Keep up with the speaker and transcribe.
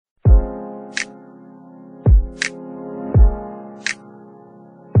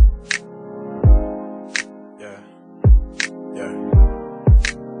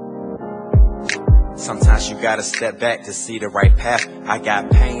Sometimes you gotta step back to see the right path. I got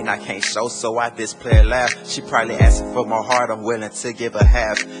pain I can't show, so I display a laugh. She probably asking for my heart, I'm willing to give her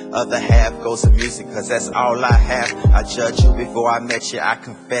half. Other half goes to music, cause that's all I have. I judged you before I met you, I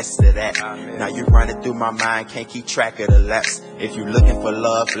confess to that. Now you running through my mind, can't keep track of the laps. If you looking for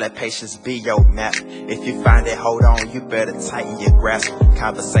love, let patience be your map. If you find it, hold on, you better tighten your grasp.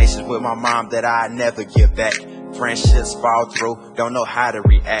 Conversations with my mom that I never give back. Friendships fall through, don't know how to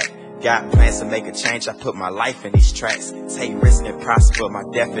react. Got plans to make a change, I put my life in these tracks. Take risk and prosper, my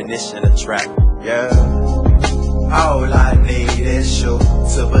definition of trap. Yeah. All I need is you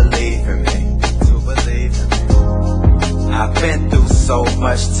to believe in me. To believe in me. I've been through so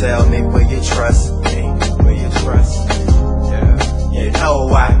much, tell me, will you trust me? Will you trust me? Yeah. You know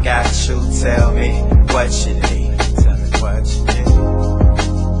I got you, tell me what you need. Tell me what you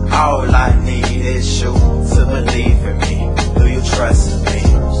need. All I need is you to believe in me. Do you trust me?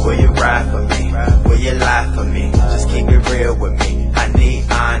 Will you ride for me? Will you lie for me? Just keep it real with me. I need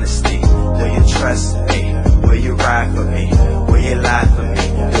honesty. Do you trust me? Will you ride for me? Will you lie for me?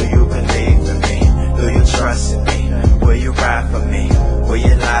 Do you believe in me? Do you trust me? Will you ride for me? Will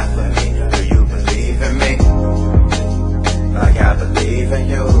you lie for me? Do you believe in me? Like I believe in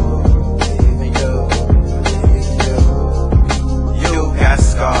you. You got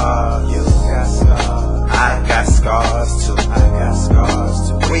scars. You got scars. I got scars too. I got scars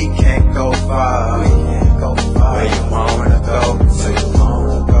too. We can't go far. We can't go far. Where you wanna go to?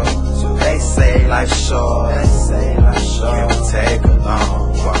 They say life's short. They say life's short. Can we take a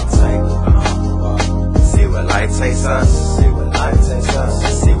long walk? Take a long walk. See what life takes us. See what life takes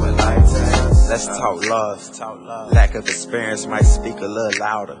us. See what life takes us. Let's talk love. Talk love. Lack of experience might speak a little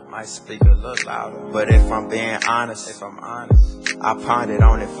louder. Might speak a little louder. But if I'm being honest, I pondered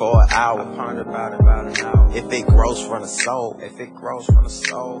on it for an hour. I pondered about an hour. If it grows from the soul,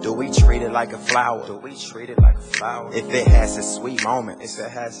 do we treat it like a flower? If it has a sweet moment,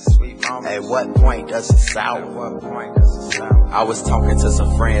 at what point does it sour? I was talking to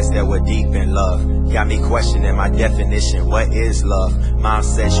some friends that were deep in love. Got me questioning my definition, what is love? Mom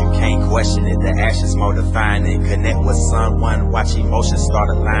says you can't question it, the actions more defining. Connect with someone, watch emotions start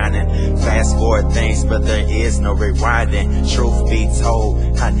aligning. Fast forward things, but there is no rewinding. Truth be told,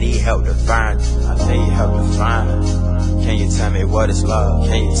 I need help to find it. Can you tell me what is love?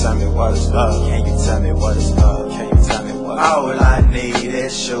 Can you tell me what is love? Can you tell me what is love? Can you tell me what is love? All I need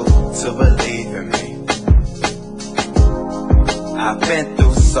is you to believe in me. I've been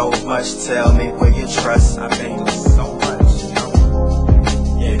through so much, tell me, will you trust me? I've been through so much,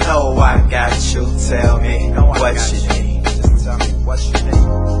 you know I got you, tell me what you need. Just tell me what you need.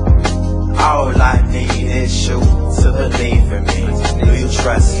 All I need is you to believe in me. Do you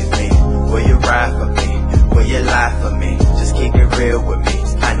trust me? Will you ride for me? Will you lie for me? Just keep it real with me.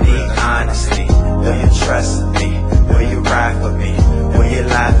 I need honesty. Do you trust me? Will you ride for me? Will you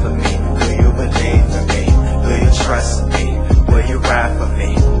lie for me? Do you believe in me? Do you trust me? Will you ride for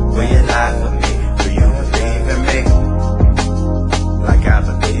me? Will you lie for me? Do you believe in me? Like I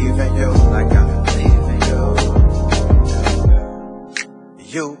believe in you. Like I believe in you.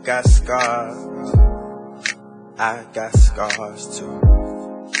 You got scars. I got scars too.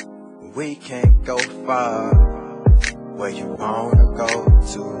 We can't go far. Where you wanna go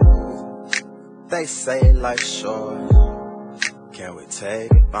to? They say life's short. Can we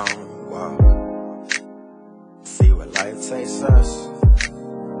take a long walk? See what life takes us.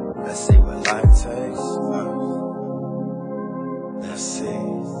 Let's see what life takes us.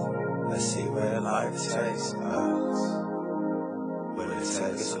 Let's see where life takes us. Will it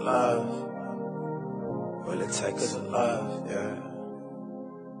take us to love? Will it take us to love? Yeah.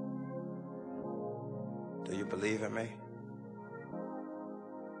 Do you believe in me?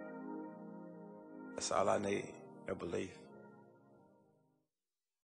 That's all I need, your belief.